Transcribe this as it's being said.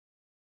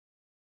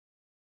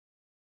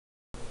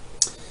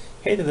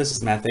Hey there, this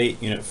is Math 8,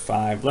 Unit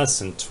 5,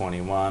 Lesson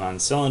 21 on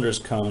cylinders,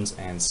 cones,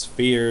 and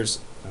spheres.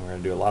 And we're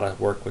going to do a lot of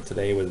work with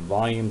today with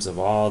volumes of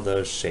all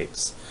those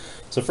shapes.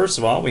 So first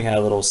of all, we had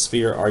a little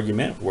sphere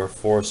argument where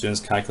 4 students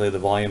calculated the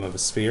volume of a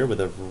sphere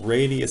with a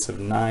radius of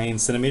 9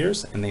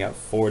 centimeters, and they got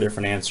 4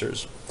 different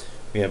answers.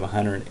 We have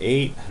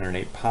 108,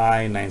 108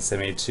 pi,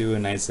 972,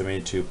 and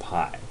 972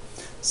 pi.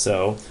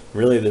 So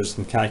really there's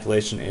some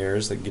calculation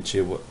errors that get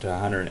you to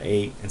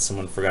 108 and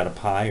someone forgot a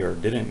pi or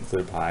didn't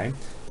include pi.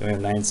 Then we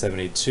have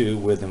 972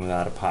 with and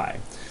without a pi.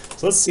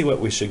 So let's see what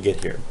we should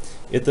get here.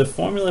 If the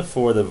formula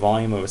for the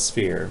volume of a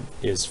sphere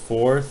is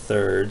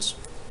 4/3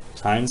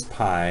 times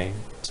pi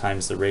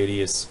times the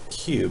radius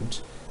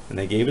cubed, and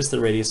they gave us the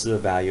radius as a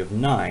value of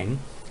 9,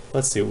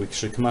 let's see what we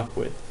should come up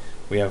with.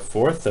 We have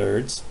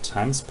 4/3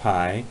 times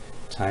pi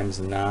times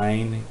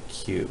 9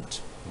 cubed.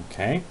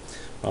 Okay?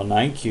 Well,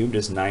 9 cubed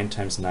is 9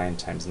 times 9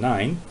 times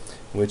 9,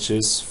 which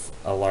is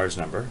a large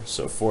number.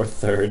 So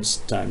 4/3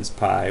 times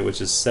pi,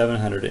 which is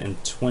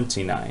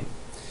 729.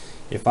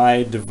 If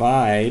I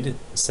divide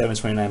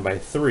 729 by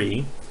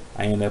 3,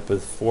 I end up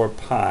with 4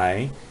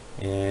 pi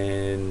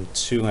and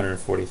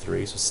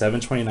 243. So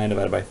 729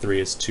 divided by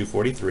 3 is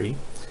 243.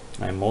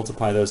 And I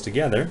multiply those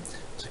together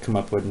to come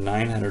up with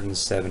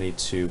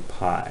 972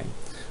 pi.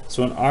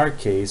 So in our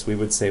case, we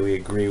would say we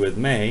agree with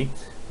May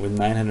with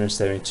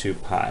 972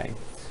 pi.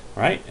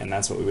 Right, and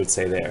that's what we would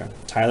say there.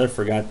 Tyler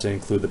forgot to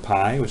include the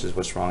pi, which is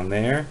what's wrong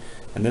there.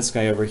 And this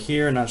guy over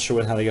here, not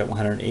sure how they got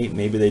 108.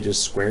 Maybe they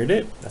just squared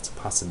it. That's a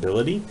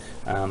possibility.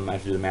 I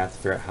have to do the math to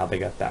figure out how they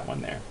got that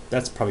one there.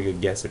 That's probably a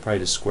good guess. They probably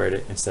just squared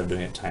it instead of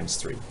doing it times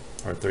 3,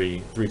 or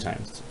three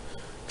times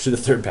to the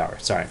third power.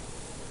 Sorry.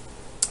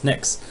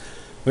 Next,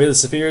 we have the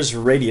sphere's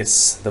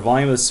radius. The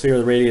volume of the sphere,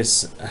 the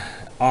radius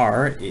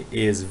r,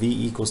 is v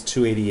equals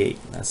 288.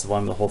 That's the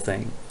volume of the whole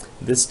thing.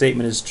 This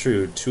statement is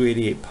true.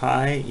 288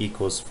 pi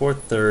equals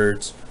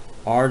 4/3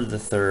 r to the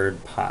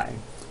third pi.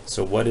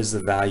 So what is the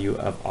value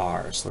of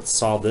r? So let's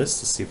solve this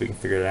to see if we can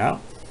figure it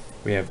out.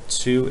 We have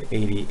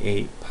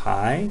 288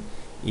 pi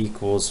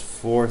equals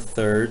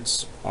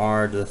 4/3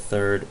 r to the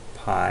third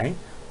pi.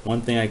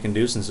 One thing I can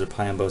do, since there's a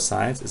pi on both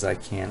sides, is I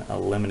can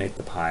eliminate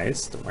the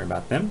pi's. Don't worry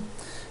about them.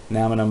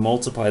 Now I'm going to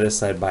multiply this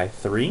side by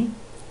 3,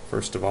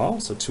 first of all.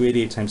 So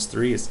 288 times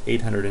 3 is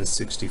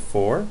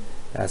 864.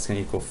 That's going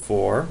to equal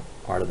 4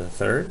 r to the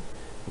third.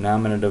 Now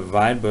I'm going to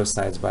divide both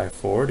sides by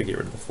 4 to get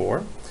rid of the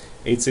 4.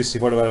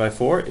 864 divided by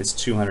 4 is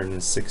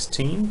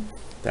 216.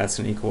 That's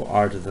going to equal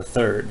r to the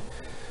third.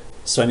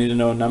 So I need to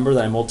know a number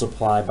that I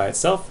multiply by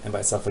itself and by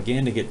itself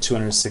again to get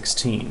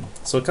 216.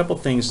 So a couple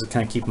things to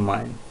kind of keep in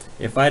mind.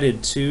 If I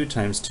did 2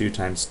 times 2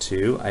 times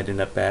 2, I'd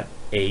end up at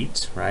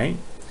 8, right?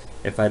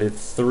 If I did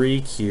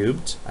 3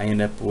 cubed, I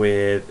end up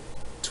with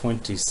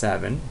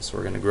 27. So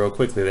we're going to grow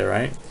quickly there,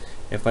 right?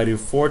 If I do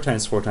 4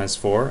 times 4 times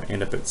 4, I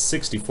end up at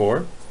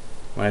 64.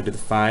 When I do the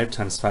 5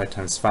 times 5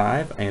 times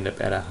 5, I end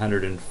up at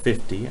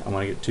 150. I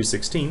want to get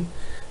 216.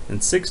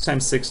 And 6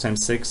 times 6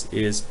 times 6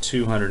 is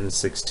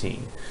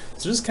 216.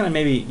 So just kind of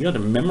maybe, you don't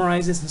have to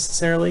memorize this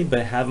necessarily,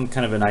 but have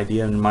kind of an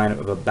idea in mind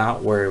of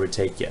about where it would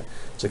take you.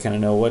 So kind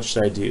of know, what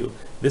should I do?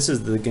 This is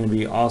going to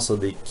be also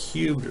the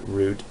cubed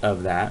root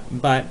of that,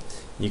 but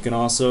you can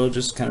also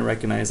just kind of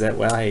recognize that,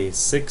 well, hey,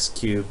 6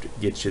 cubed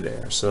gets you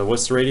there. So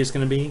what's the radius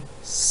going to be?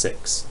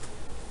 6.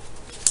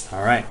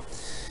 All right.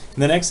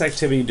 The next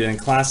activity you did in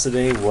class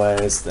today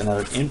was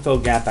another info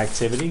gap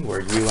activity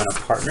where you and a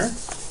partner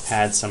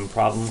had some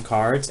problem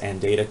cards and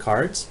data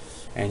cards,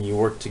 and you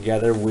worked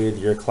together with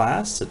your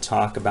class to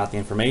talk about the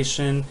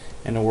information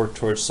and to work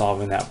towards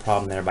solving that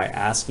problem there by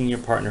asking your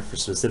partner for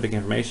specific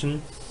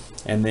information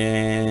and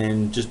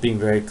then just being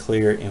very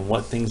clear in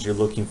what things you're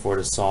looking for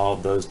to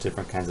solve those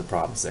different kinds of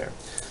problems there.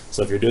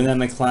 So if you're doing that in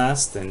the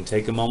class, then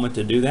take a moment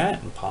to do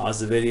that and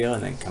pause the video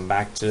and then come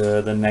back to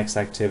the next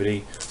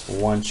activity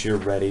once you're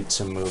ready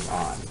to move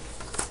on.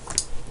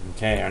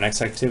 Okay, our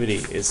next activity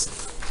is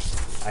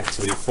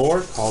activity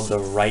 4, called the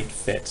right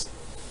fit.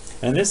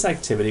 And in this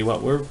activity,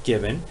 what we're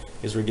given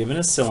is we're given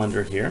a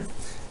cylinder here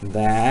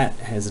that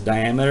has a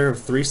diameter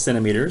of 3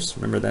 centimeters.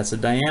 Remember, that's a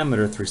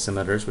diameter of 3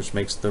 centimeters, which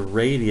makes the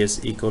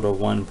radius equal to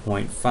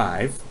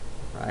 1.5,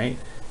 right?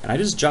 And I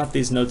just jot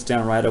these notes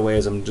down right away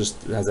as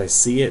I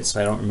see it,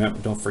 so I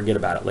don't forget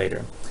about it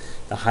later.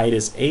 The height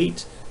is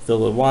 8.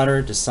 Fill with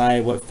water.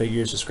 Decide what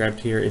figures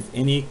described here, if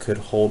any, could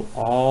hold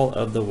all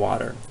of the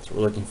water. That's what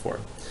we're looking for.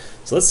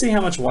 So let's see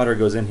how much water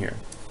goes in here.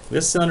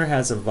 This cylinder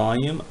has a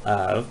volume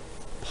of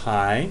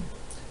pi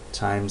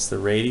times the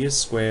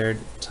radius squared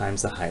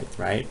times the height,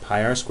 right?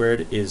 Pi r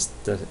squared is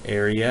the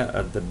area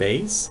of the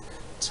base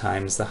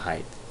times the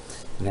height.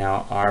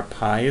 Now our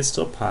pi is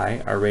still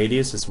pi, our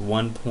radius is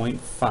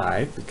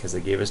 1.5 because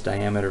they gave us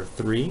diameter of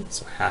 3,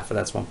 so half of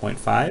that's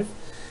 1.5,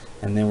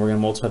 and then we're going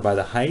to multiply by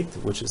the height,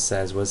 which it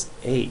says was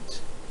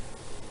 8.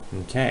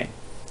 Okay,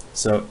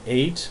 so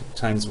 8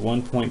 times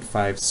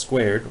 1.5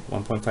 squared,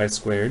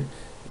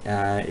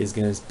 is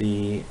going to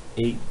be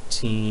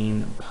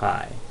 18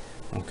 pi.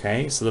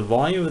 Okay, so the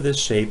volume of this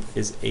shape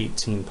is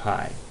 18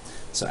 pi.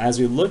 So as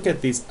we look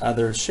at these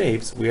other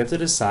shapes, we have to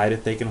decide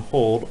if they can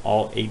hold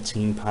all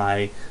 18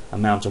 pi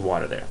amount of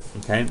water there,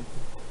 okay?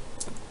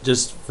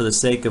 Just for the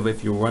sake of,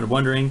 if you're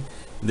wondering,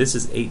 this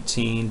is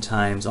 18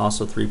 times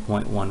also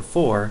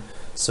 3.14.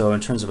 So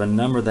in terms of a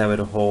number that would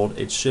hold,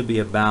 it should be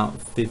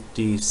about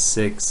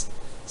 56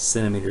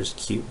 centimeters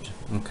cubed.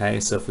 Okay,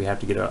 so if we have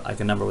to get like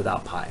a number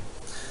without pi.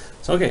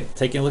 So okay,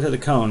 taking a look at the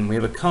cone, we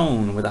have a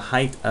cone with a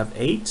height of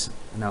 8.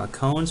 Now a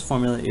cone's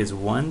formula is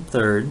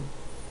 1/3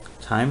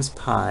 times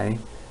pi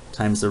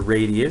times the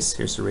radius.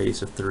 Here's the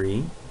radius of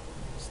 3.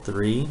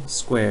 3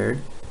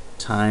 squared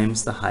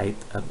times the height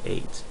of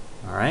 8.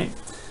 All right.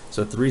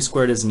 So 3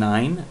 squared is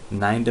 9.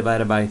 9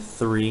 divided by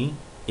 3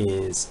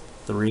 is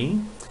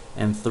 3.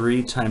 And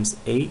 3 times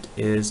 8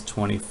 is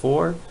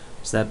 24.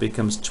 So that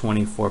becomes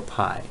 24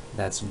 pi.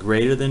 That's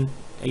greater than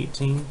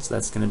 18, so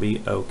that's going to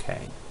be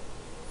okay.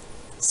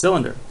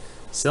 Cylinder.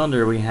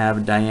 Cylinder, we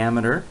have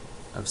diameter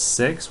of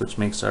 6, which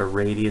makes our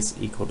radius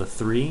equal to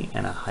 3,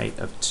 and a height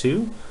of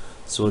 2.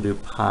 So we'll do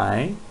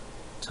pi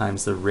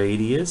times the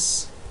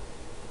radius,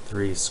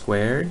 3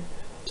 squared,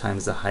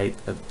 times the height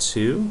of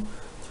 2.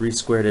 3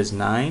 squared is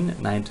 9.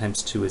 9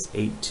 times 2 is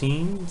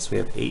 18. So we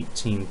have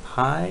 18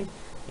 pi.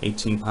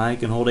 18 pi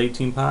can hold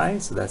 18 pi,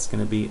 so that's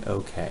going to be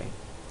okay.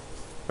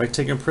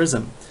 Rectangular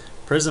prism.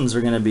 Prisms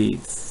are going to be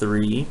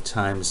 3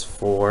 times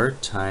 4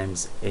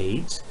 times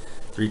 8.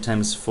 3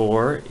 times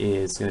 4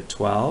 is going to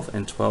 12,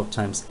 and 12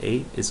 times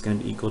 8 is going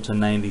to be equal to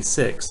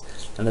 96.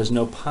 And there's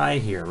no pi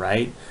here,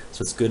 right?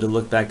 So it's good to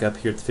look back up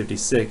here at the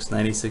 56.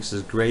 96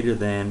 is greater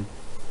than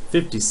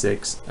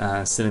 56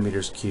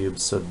 centimeters cubed,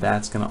 so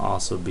that's going to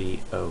also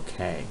be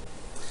okay.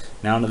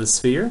 Now onto the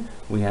sphere,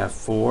 we have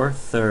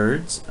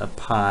 4/3 of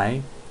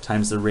pi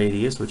times the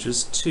radius, which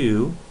is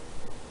 2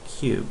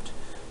 cubed.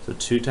 So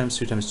 2 times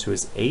 2 times 2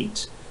 is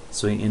 8,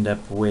 so we end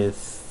up with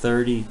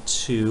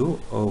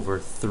 32 over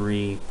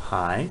 3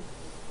 pi,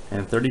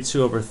 and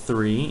 32 over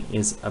 3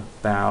 is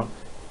about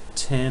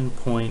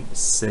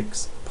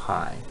 10.6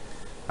 pi.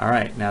 All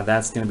right, now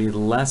that's going to be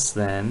less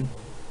than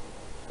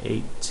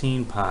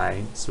 18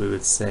 pi, so we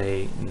would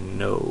say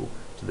no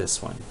to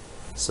this one.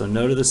 So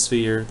no to the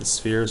sphere. The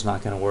sphere is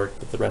not going to work,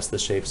 but the rest of the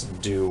shapes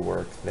do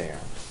work there.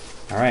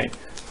 All right,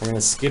 we're going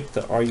to skip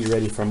the Are You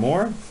Ready for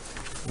More?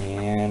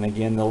 And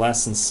again, the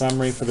lesson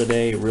summary for the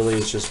day really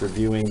is just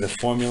reviewing the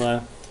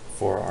formula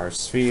for our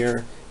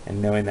sphere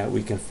and knowing that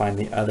we can find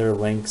the other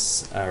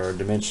lengths or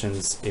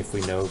dimensions if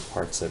we know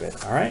parts of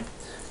it. All right,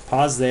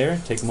 pause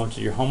there, take a moment to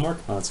do your homework,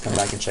 and let's come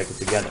back and check it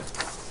together.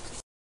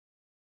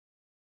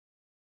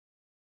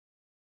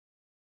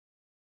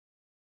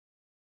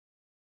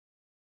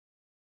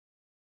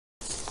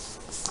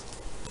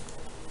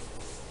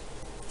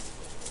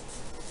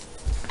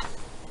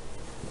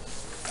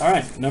 All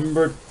right,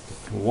 number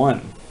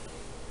 1.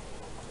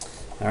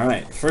 All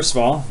right, first of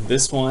all,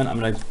 this one, I'm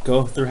going to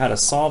go through how to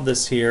solve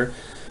this here.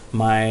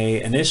 My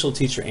initial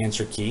teacher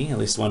answer key, at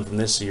least one from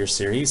this year's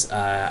series,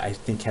 I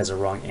think has a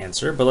wrong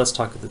answer, but let's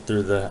talk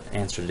through the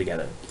answer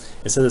together.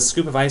 It says a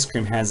scoop of ice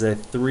cream has a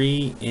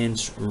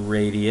 3-inch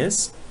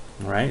radius.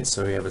 All right,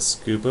 so we have a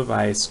scoop of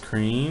ice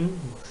cream.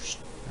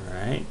 All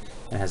right,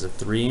 it has a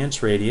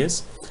 3-inch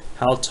radius.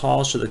 How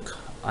tall should the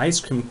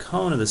ice cream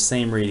cone of the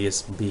same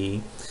radius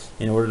be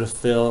in order to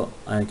fill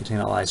and contain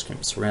all ice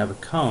cream? So we're going to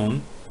have a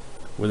cone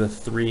with a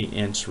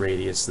 3-inch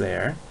radius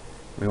there.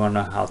 We want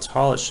to know how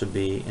tall it should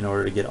be in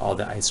order to get all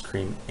the ice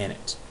cream in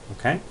it.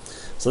 Okay,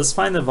 so let's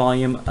find the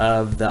volume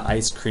of the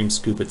ice cream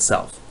scoop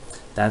itself.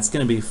 That's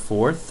going to be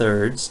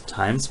 4/3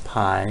 times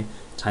pi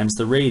times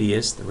the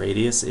radius. The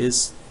radius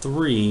is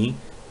 3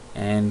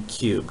 and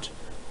cubed.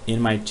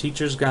 In my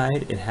teacher's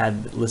guide, it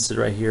had listed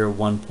right here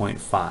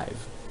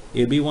 1.5. It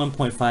would be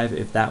 1.5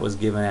 if that was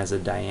given as a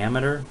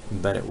diameter,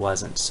 but it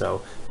wasn't.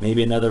 So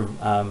maybe another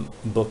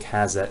book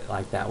has it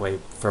like that way.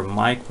 For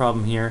my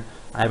problem here,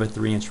 I have a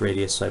 3-inch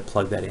radius, so I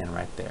plug that in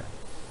right there.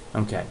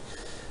 Okay,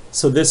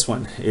 so this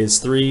one is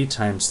 3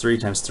 times 3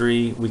 times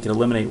 3. We can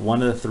eliminate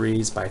one of the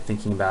 3's by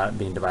thinking about it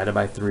being divided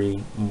by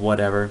 3,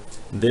 whatever.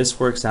 This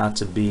works out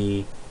to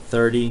be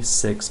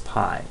 36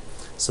 pi.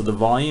 So the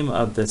volume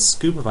of the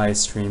scoop of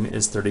ice cream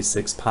is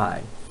 36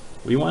 pi.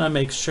 We want to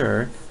make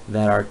sure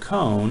that our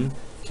cone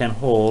can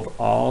hold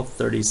all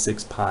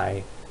 36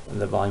 pi,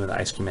 the volume of the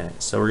ice cream in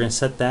it. So we're going to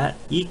set that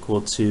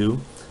equal to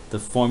the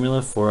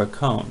formula for a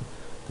cone.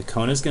 The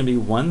cone is going to be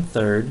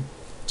 1/3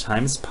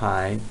 times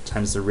pi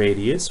times the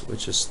radius,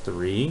 which is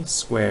 3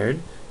 squared,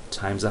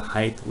 times the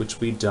height, which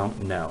we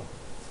don't know.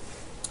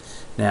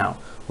 Now,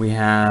 we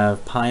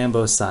have pi on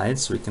both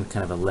sides, so we can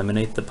kind of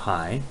eliminate the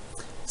pi.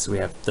 So we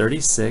have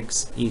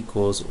 36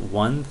 equals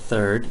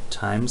 1/3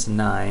 times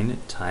 9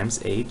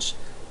 times h.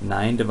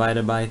 9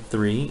 divided by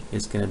 3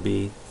 is going to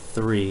be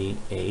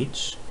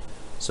 3h.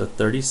 So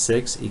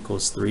 36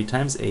 equals 3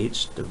 times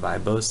h.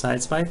 Divide both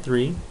sides by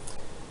 3.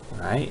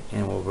 Right,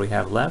 and what we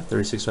have left,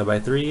 36 divided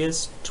by 3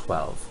 is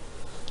 12.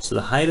 So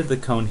the height of the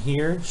cone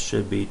here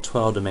should be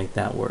 12 to make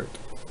that work.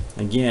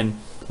 Again,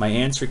 my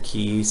answer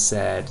key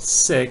said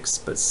 6,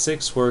 but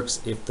 6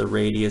 works if the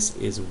radius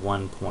is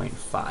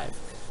 1.5.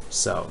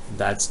 So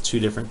that's two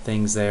different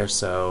things there.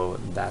 So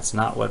that's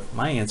not what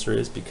my answer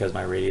is because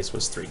my radius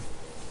was 3.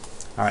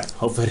 All right,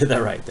 hopefully I did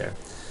that right there.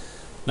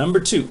 Number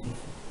 2,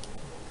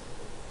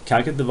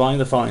 calculate the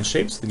volume of the following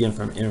shapes. Again,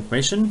 from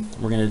information,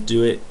 we're going to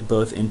do it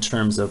both in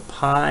terms of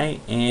pi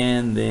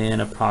and then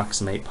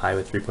approximate pi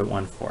with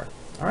 3.14.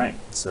 All right,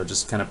 so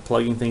just kind of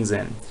plugging things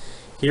in.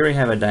 Here we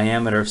have a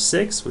diameter of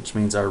 6, which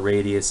means our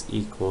radius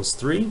equals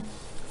 3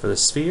 for the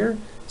sphere.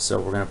 So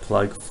we're going to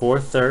plug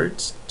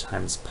 4/3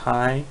 times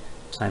pi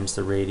times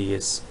the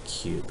radius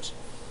cubed.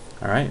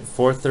 All right,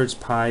 4/3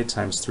 pi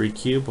times 3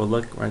 cubed. Well,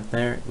 look right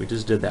there. We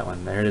just did that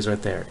one. There it is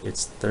right there.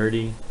 It's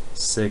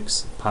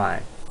 36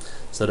 pi.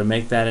 So to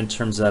make that in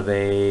terms of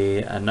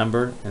a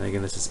number, and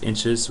again, this is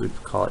inches, so we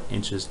call it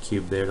inches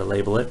cubed there to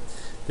label it.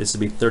 This would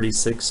be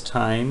 36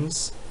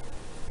 times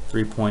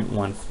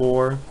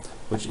 3.14,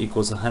 which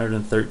equals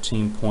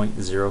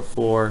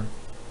 113.04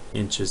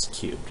 inches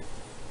cubed.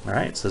 All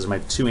right, so those are my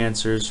two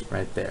answers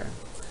right there.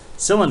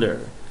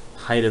 Cylinder.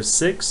 Height of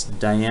 6,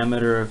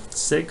 diameter of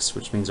 6,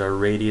 which means our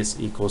radius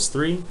equals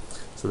 3.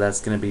 So that's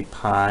going to be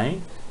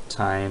pi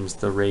times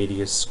the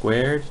radius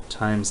squared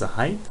times the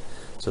height.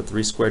 So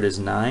 3 squared is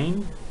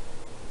 9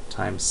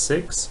 times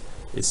 6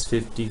 is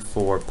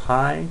 54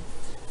 pi.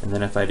 And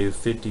then if I do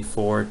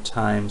 54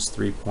 times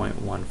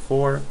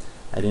 3.14,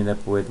 I'd end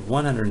up with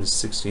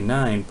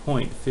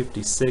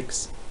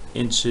 169.56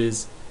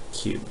 inches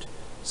cubed.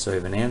 So we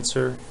have an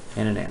answer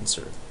and an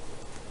answer.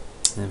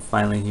 And then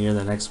finally here,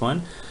 the next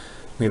one.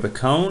 We have a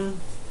cone,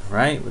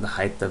 right, with a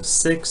height of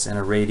 6 and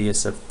a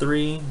radius of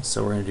 3.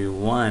 So we're going to do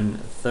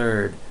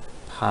 1/3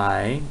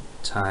 pi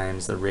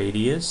times the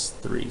radius,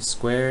 3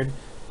 squared,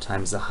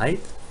 times the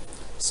height.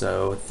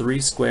 So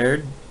 3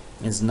 squared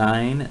is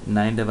 9.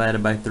 9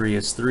 divided by 3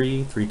 is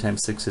 3. 3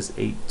 times 6 is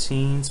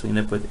 18. So we end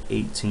up with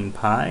 18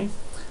 pi.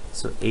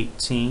 So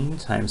 18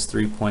 times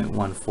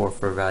 3.14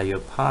 for a value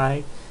of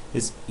pi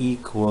is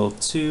equal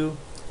to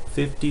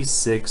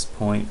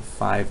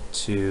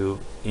 56.52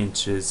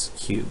 inches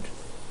cubed.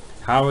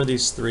 How are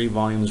these three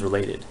volumes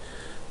related?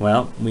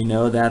 Well, we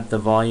know that the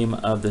volume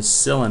of the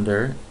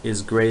cylinder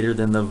is greater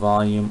than the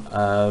volume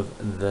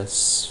of the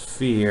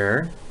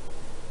sphere,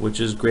 which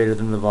is greater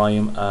than the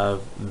volume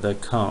of the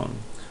cone.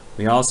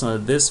 We also know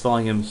this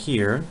volume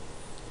here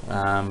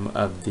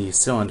of the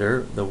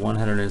cylinder, the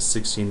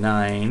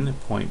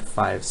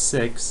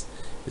 169.56,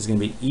 is going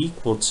to be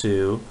equal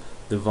to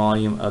the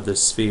volume of the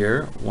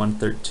sphere,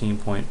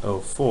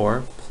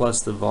 113.04, plus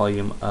the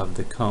volume of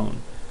the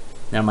cone.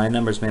 Now my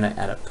numbers may not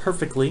add up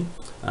perfectly,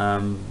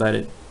 but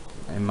it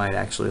might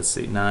actually, let's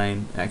see,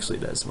 9, actually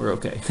it does, we're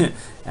okay.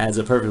 Adds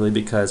up perfectly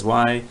because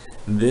why?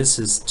 This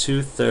is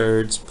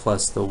 2/3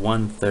 plus the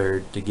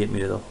 1/3 to get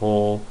me to the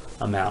whole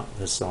amount of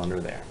the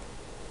cylinder there.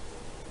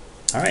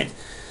 All right,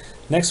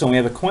 next one, we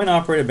have a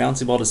coin-operated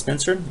bouncy ball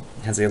dispenser.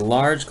 It has a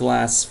large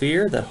glass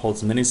sphere that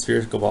holds many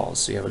spherical balls.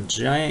 So you have a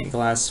giant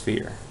glass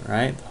sphere,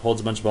 right, that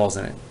holds a bunch of balls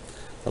in it.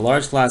 The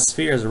large glass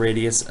sphere has a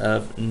radius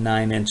of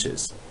 9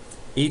 inches.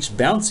 Each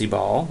bouncy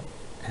ball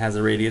has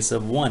a radius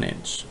of 1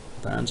 inch.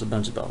 Bunch of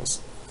balls.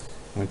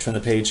 When we turn the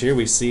page here,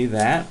 we see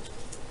that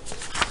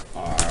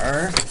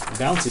our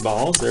bouncy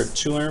balls, there are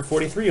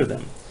 243 of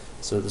them.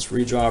 So let's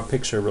redraw our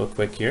picture real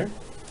quick here.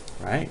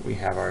 Right, we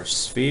have our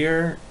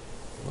sphere,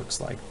 looks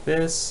like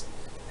this,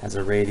 has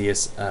a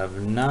radius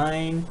of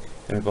 9,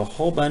 and we have a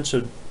whole bunch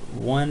of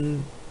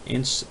 1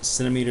 inch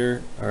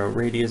centimeter or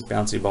radius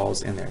bouncy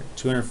balls in there.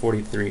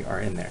 243 are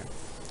in there.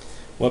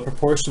 What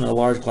proportion of the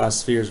large glass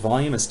sphere's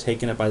volume is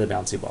taken up by the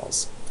bouncy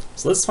balls?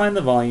 So let's find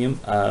the volume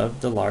of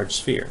the large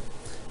sphere.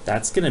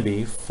 That's going to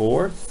be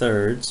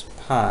 4/3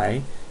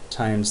 pi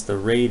times the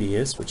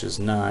radius, which is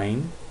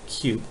 9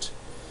 cubed.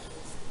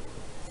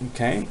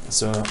 Okay,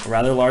 so a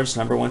rather large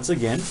number once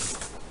again.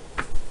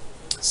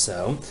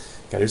 So,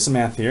 gotta do some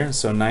math here.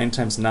 So 9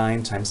 times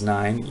 9 times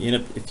 9. You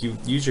end up, if you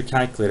use your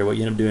calculator, what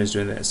you end up doing is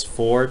doing this.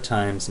 4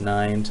 times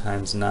 9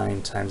 times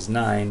 9 times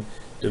 9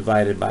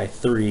 divided by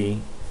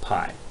 3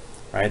 pi.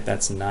 Right,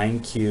 that's 9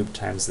 cubed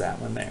times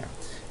that one there.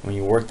 When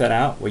you work that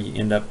out, what you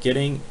end up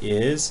getting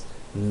is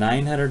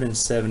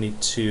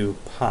 972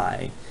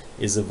 pi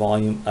is the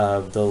volume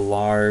of the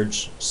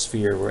large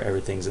sphere where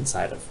everything's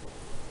inside of.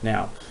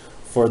 Now,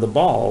 for the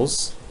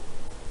balls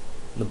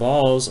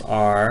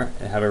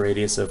have a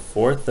radius of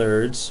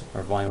 4/3,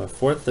 or volume of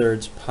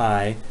 4/3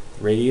 pi.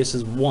 Radius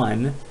is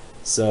 1,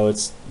 so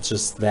it's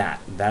just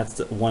that. That's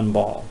one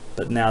ball.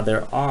 But now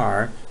there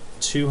are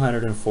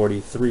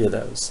 243 of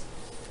those.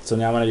 So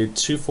now when I do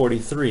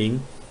 243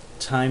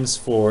 times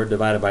 4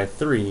 divided by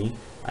 3,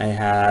 I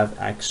have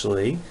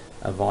actually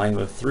a volume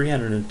of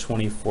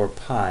 324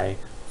 pi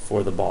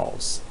for the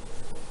balls.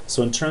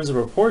 So in terms of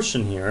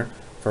proportion here,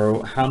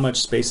 for how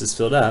much space is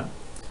filled up,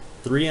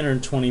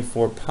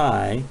 324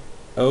 pi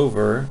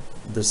over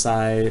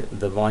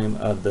the volume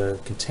of the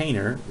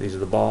container, these are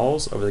the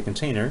balls over the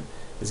container,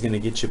 is going to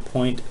get you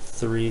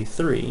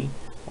 0.33,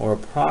 or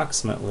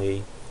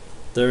approximately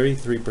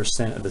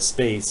 33% of the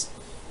space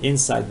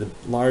inside the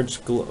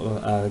large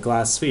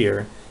glass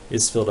sphere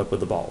is filled up with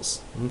the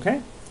balls.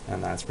 Okay,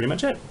 and that's pretty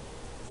much it.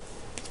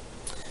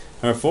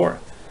 Number 4,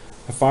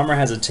 a farmer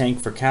has a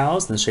tank for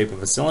cows in the shape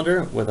of a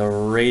cylinder with a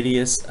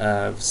radius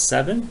of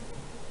 7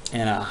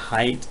 and a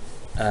height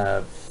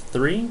of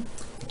 3.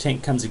 The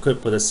tank comes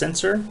equipped with a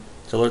sensor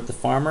to alert the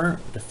farmer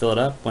to fill it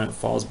up when it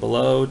falls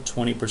below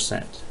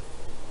 20%.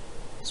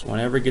 So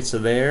whenever it gets to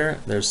there,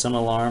 there's some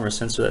alarm or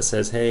sensor that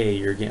says, hey,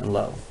 you're getting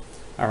low.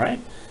 All right,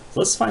 so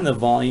let's find the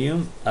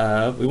volume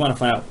of, we want to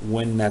find out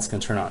when that's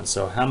going to turn on.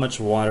 So how much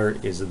water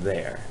is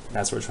there?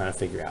 That's what we're trying to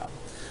figure out.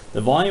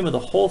 The volume of the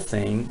whole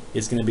thing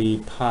is going to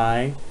be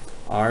pi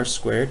r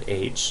squared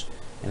h.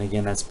 And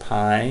again, that's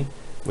pi,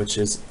 which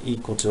is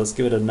equal to, let's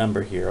give it a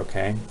number here,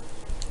 okay?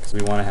 Because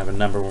we want to have a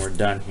number when we're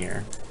done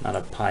here, not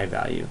a pi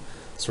value.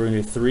 So we're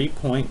going to do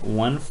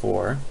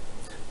 3.14.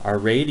 Our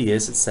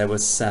radius, it said,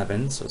 was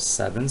 7, so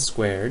 7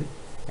 squared,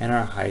 and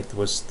our height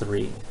was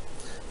 3.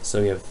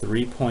 So we have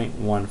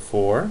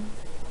 3.14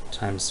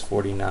 times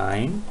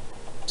 49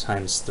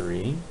 times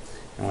 3.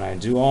 And when I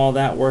do all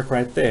that work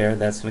right there,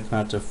 that's going to come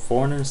out to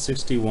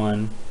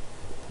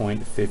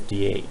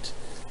 461.58.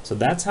 So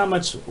that's how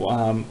much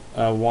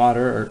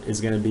water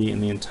is going to be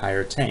in the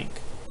entire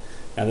tank.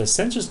 Now the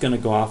sensor is going to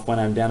go off when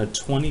I'm down to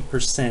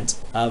 20%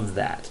 of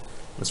that.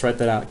 Let's write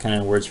that out kind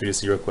of in words for you to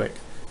see real quick.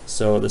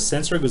 So the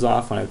sensor goes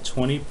off when I have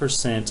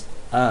 20%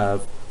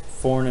 of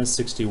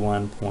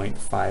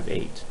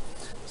 461.58.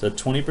 So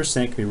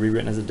 20% can be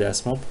rewritten as a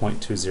decimal,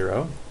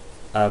 0.20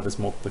 of its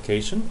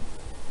multiplication,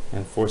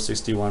 and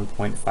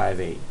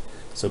 461.58.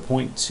 So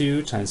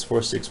 0.2 times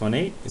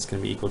 4618 is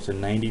going to be equal to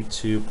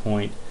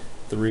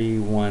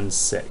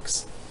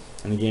 92.316.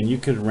 And again, you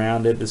could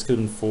round it. This could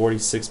have been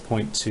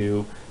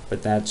 46.2,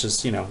 but that's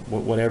just, you know,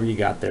 whatever you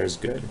got there is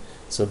good.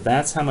 So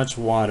that's how much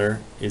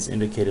water is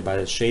indicated by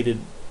the shaded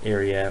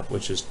area,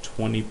 which is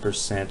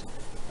 20%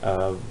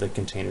 of the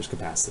container's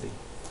capacity.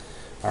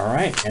 All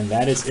right, and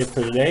that is it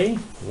for today.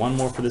 One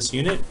more for this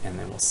unit, and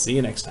then we'll see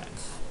you next time.